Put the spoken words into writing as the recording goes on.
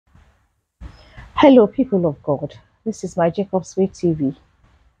Hello, people of God. This is my Jacob's Way TV,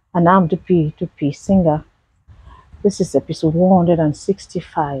 and I'm Dupi singer. This is episode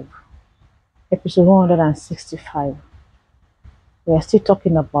 165. Episode 165. We are still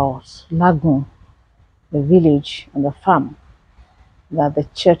talking about Lagoon, the village and the farm that the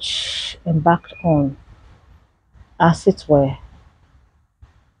church embarked on, as it were,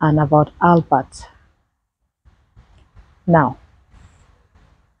 and about Albert. Now,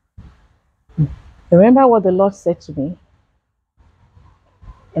 remember what the Lord said to me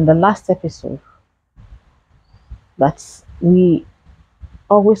in the last episode, that we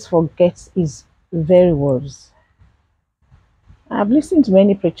always forget His very words. I've listened to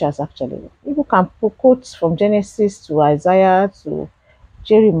many preachers actually. People can quote from Genesis to Isaiah to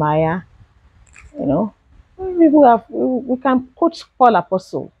Jeremiah. You know, we can quote Paul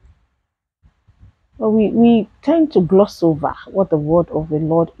Apostle, but we tend to gloss over what the word of the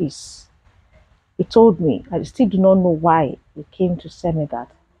Lord is. He told me, I still do not know why he came to tell me that.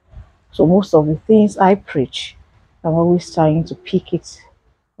 So most of the things I preach, I'm always trying to pick it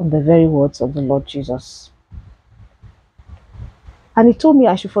from the very words of the Lord Jesus. And he told me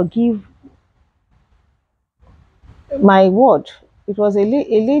I should forgive my word. It was a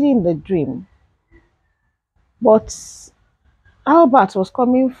lady in the dream, but Albert was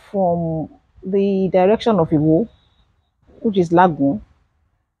coming from the direction of Iwo, which is Lagoon,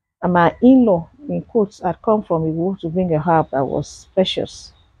 and my in-law, in quotes, had come from Iwo to bring a herb that was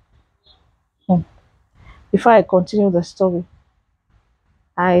precious. Before I continue the story,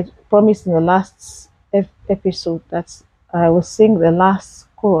 I promised in the last episode that I will sing the last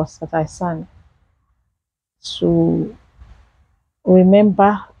chorus that I sang to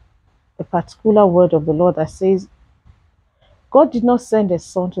remember a particular word of the Lord that says, God did not send His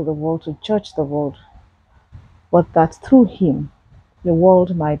Son to the world to judge the world, but that through Him the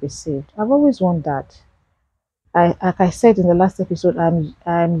world might be saved. I've always wondered. Like I said in the last episode,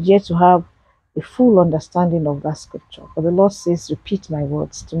 I'm yet to have a full understanding of that scripture. But the Lord says, repeat my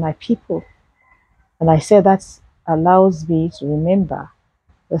words to my people. And I said that allows me to remember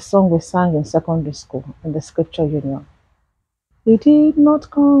the song we sang in secondary school in the scripture union. He did not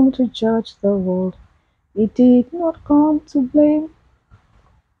come to judge the world. He did not come to blame.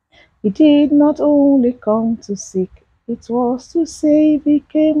 He did not only come to seek, it was to save He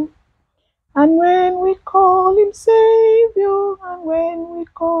came. And when we call Him Savior, and when we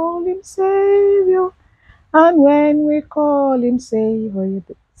call Him Savior, and when we call Him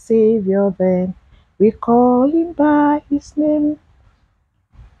Savior, then we call Him by His name.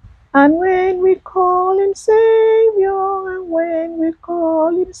 And when we call Him Savior, and when we call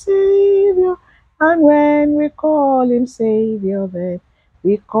Him Savior, and when we call Him Savior, then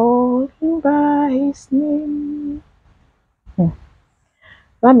we call Him by His name.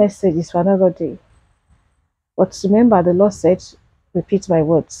 That message is for another day. But remember, the Lord said, repeat my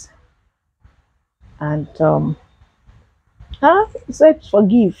words. And He said,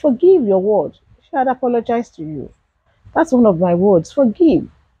 forgive your word. She had apologized to you. That's one of my words. Forgive.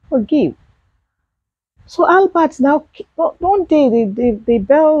 So Albert now, one day the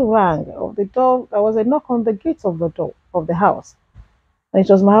bell rang of the door. There was a knock on the gate of the door of the house. And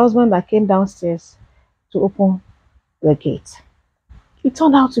it was my husband that came downstairs to open the gate. It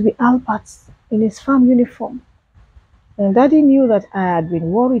turned out to be Albert in his farm uniform. And Daddy knew that I had been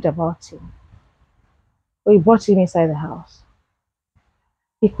worried about him. So he brought him inside the house.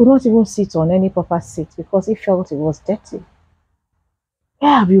 He could not even sit on any proper seat because he felt it was dirty.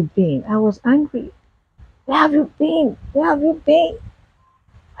 Where have you been? I was angry. Where have you been? Where have you been?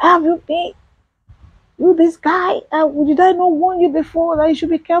 Where have you been? You, this guy, did I not warn you before that you should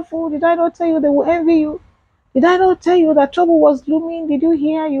be careful? Did I not tell you they will envy you? Did I not tell you that trouble was looming? Did you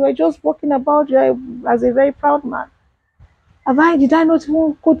hear? You were just walking about as a very proud man. Did I not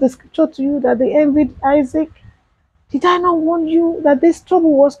even quote the scripture to you that they envied Isaac? Did I not warn you that this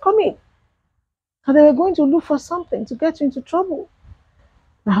trouble was coming? And they were going to look for something to get you into trouble.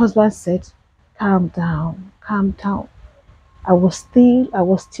 My husband said, calm down, calm down. I was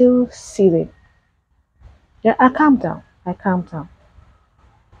still seething. Yeah, I calmed down.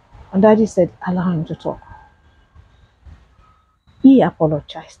 And Daddy said, allow him to talk. He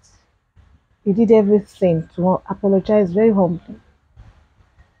apologized. He did everything to apologize very humbly.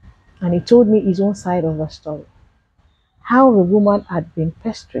 And he told me his own side of the story. How the woman had been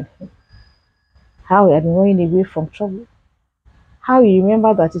pestering him. How he had been running away from trouble. How he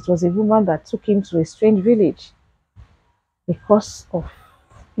remembered that it was a woman that took him to a strange village because of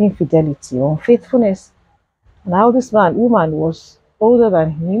infidelity or unfaithfulness. And how this woman was older than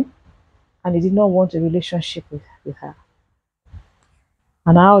him and he did not want a relationship with her.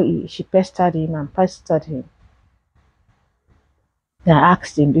 and how she pestered him and pestered him. And I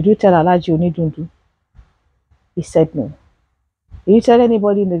asked him, "Did you tell Alhaji Onidundun?" He said no. "Did you tell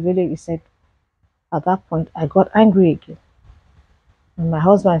anybody in the village?" He said. At that point, I got angry again. And my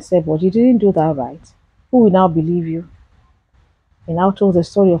husband said, "But you didn't do that right. Who will now believe you?" He now told the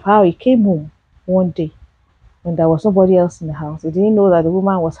story of how he came home one day when there was nobody else in the house. He didn't know that the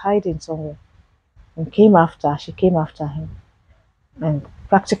woman was hiding somewhere and she came after him and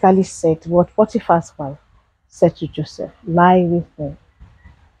practically said what Potiphar's wife said to Joseph: "Lie with me,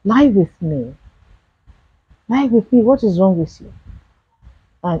 lie with me, lie with me. What is wrong with you?"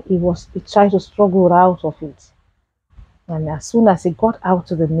 And he tried to struggle out of it. And as soon as he got out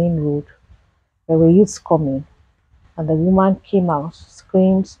to the main road, there were youths coming, and the woman came out,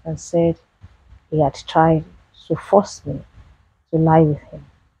 screamed, and said he had tried to force me to lie with him.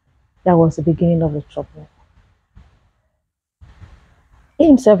 That was the beginning of the trouble. He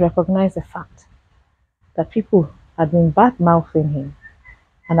himself recognized the fact that people had been bad mouthing him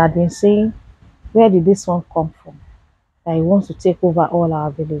and had been saying, "Where did this one come from? That he wants to take over all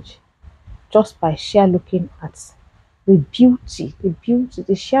our village," just by sheer looking at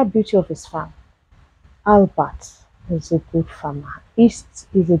the sheer beauty of his farm. Albert is a good farmer. East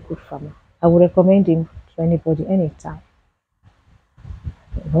is a good farmer. I would recommend him to anybody anytime.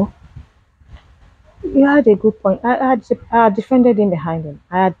 You know, you had a good point. I had defended him behind him.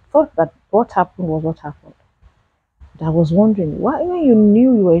 I had thought that what happened was what happened. But I was wondering why, when you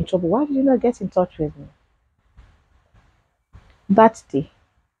knew you were in trouble, why did you not get in touch with me? That day,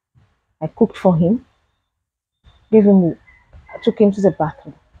 I cooked for him, gave him, took him to the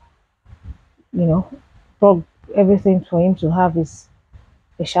bathroom. You know, brought everything for him to have his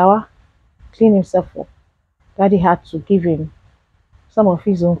a shower, clean himself up. Daddy had to give him some of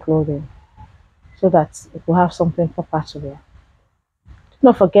his own clothing so that he could have something proper to wear. Do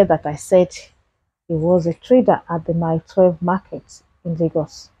not forget that I said he was a trader at the Mile 12 market in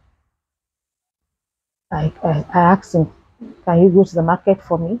Lagos. I asked him, "Can you go to the market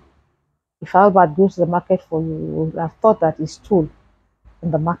for me?" If Albert goes to the market for you, you would have thought that he stole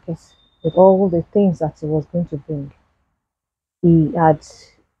in the market with all the things that he was going to bring. He had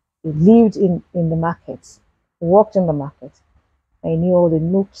he lived in the market, he worked in the market, and he knew all the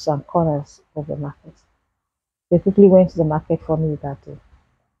nooks and corners of the market. They quickly went to the market for me that day.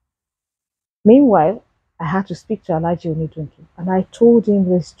 Meanwhile, I had to speak to Alhaji Onidundun, and I told him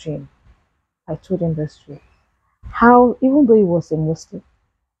this dream. I told him this dream. How, even though he was a Muslim,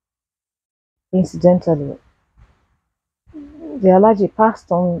 incidentally, the Alhaji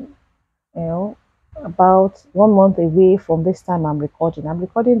passed on, you know, about 1 month away from this time I'm recording. I'm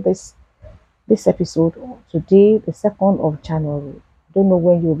recording this episode today, the 2nd of January. I don't know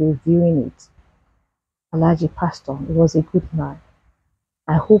when you'll be viewing it. Alhaji passed on. He was a good man.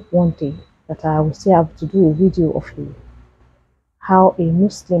 I hope one day that I will still have to do a video of him. How a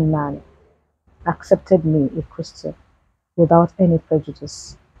Muslim man accepted me, a Christian, without any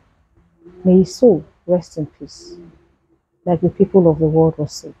prejudice. May his soul rest in peace, like the people of the world will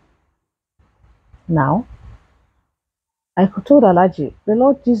say. Now, I told Alhaji, the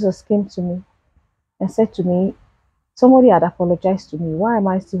Lord Jesus came to me and said to me, somebody had apologized to me. Why am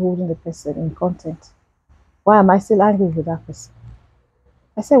I still holding the person in content? Why am I still angry with that person?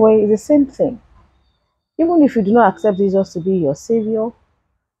 I said, well, it's the same thing. Even if you do not accept Jesus to be your savior,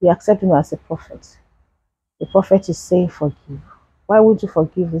 you accept him as a prophet. The prophet is saying, forgive. Why would you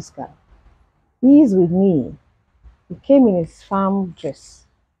forgive this guy? He is with me. He came in his farm dress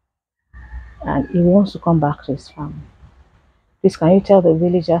and he wants to come back to his farm. Please, can you tell the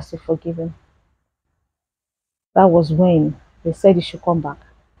villagers to forgive him? That was when they said he should come back.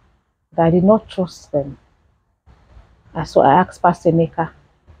 But I did not trust them. And so I asked Pastor Emeka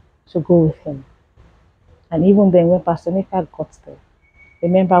to go with him. And even then, when Pastor Emeka got there,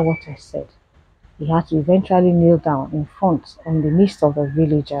 remember what I said. He had to eventually kneel down in front in the midst of the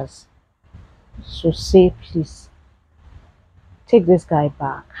villagers to say, please, take this guy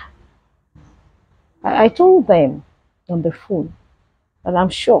back. I told them on the phone, and I'm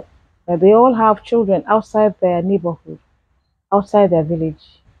sure that they all have children outside their neighborhood, outside their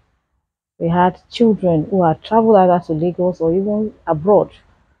village. They had children who had traveled either to Lagos or even abroad.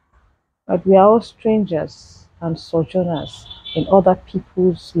 But we are all strangers and sojourners in other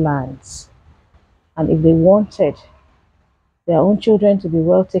people's lands. And if they wanted their own children to be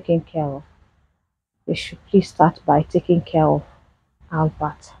well taken care of, they should please start by taking care of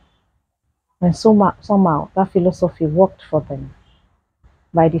Albert. And somehow that philosophy worked for them.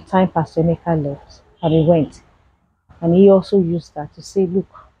 By the time Pastor Emeka left and he went, and he also used that to say, look,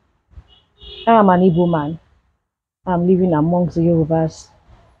 I am an Igbo man. I'm living amongst the Yorubas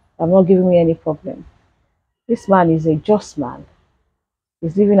I'm not giving me any problem. This man is a just man.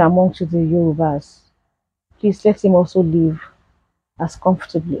 He's living amongst the Yorubas. Please let him also live as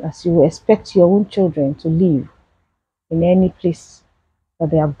comfortably as you expect your own children to live in any place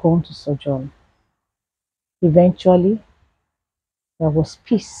that they have gone to sojourn. Eventually, there was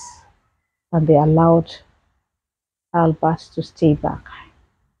peace and they allowed Albert to stay back.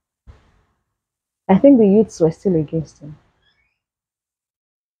 I think the youths were still against him,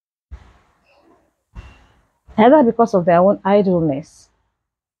 either because of their own idleness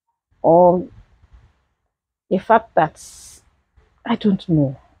or the fact that I don't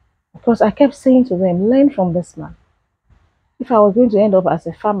know. Because I kept saying to them, learn from this man. If I was going to end up as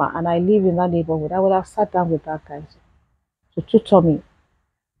a farmer and I live in that neighborhood, I would have sat down with that guy to tutor me.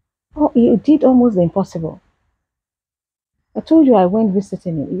 Oh, he did almost the impossible. I told you I went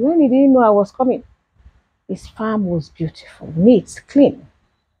visiting him. When he didn't know I was coming, his farm was beautiful, neat, clean.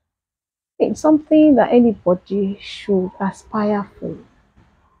 It's something that anybody should aspire for.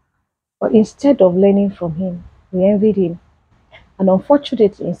 But instead of learning from him, we envied him. And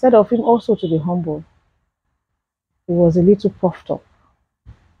unfortunately, instead of him also to be humble, he was a little puffed up.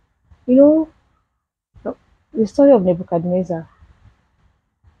 You know, the story of Nebuchadnezzar.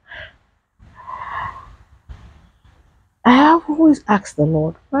 I have always asked the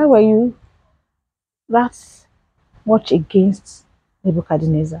Lord, why were you that much against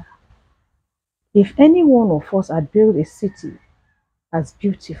Nebuchadnezzar? If any one of us had built a city as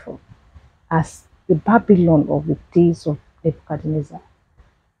beautiful as the Babylon of the days of Nebuchadnezzar,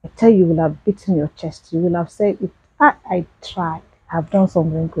 I tell you, you will have beaten your chest. You will have said, I tried, I've done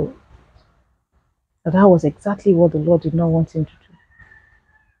something good. But that was exactly what the Lord did not want him to do.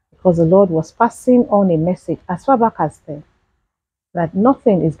 Because the Lord was passing on a message as far back as then, that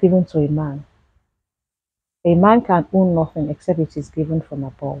nothing is given to a man. A man can own nothing except it is given from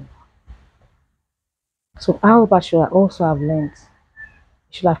above. So Albert should also have learned.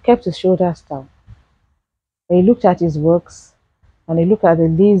 He should have kept his shoulders down. When he looked at his works, and he looked at the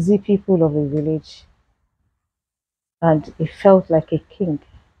lazy people of the village, and he felt like a king.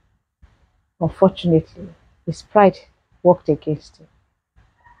 Unfortunately, his pride worked against him.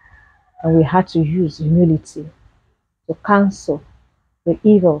 And we had to use humility to cancel the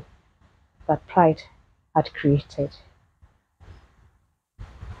evil that pride had created.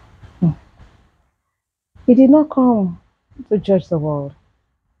 He did not come to judge the world.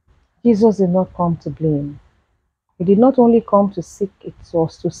 Jesus did not come to blame. He did not only come to seek, it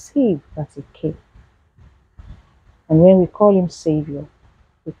was to save that he came. And when we call him Savior,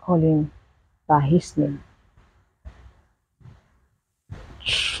 we call him by his name.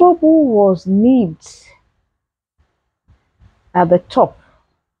 Trouble was nipped at the top,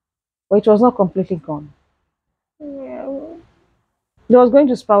 but it was not completely gone. It was going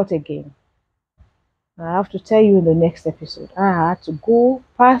to sprout again. I have to tell you in the next episode. I had to go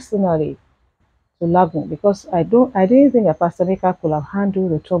personally to Lagun because I didn't think that Pastor Emeka could have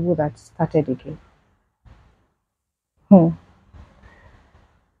handled the trouble that started again. You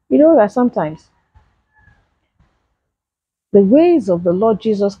know that sometimes the ways of the Lord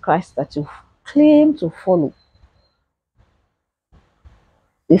Jesus Christ that you claim to follow,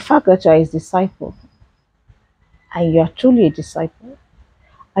 the fact that you are his disciple and you are truly a disciple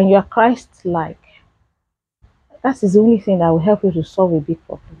and you are Christ-like, that is the only thing that will help you to solve a big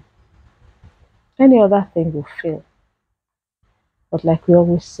problem. Any other thing will fail. But like we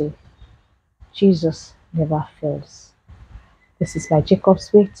always say, Jesus never fails. This is by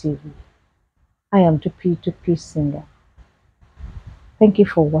Jacob's Way TV. I am Dupi Singer. Thank you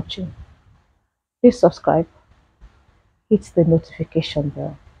for watching. Please subscribe, hit the notification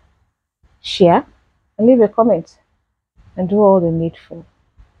bell, share, and leave a comment, and do all the needful.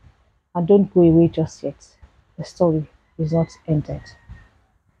 And don't go away just yet. The story is not ended.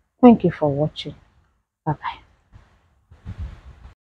 Thank you for watching. Bye-bye.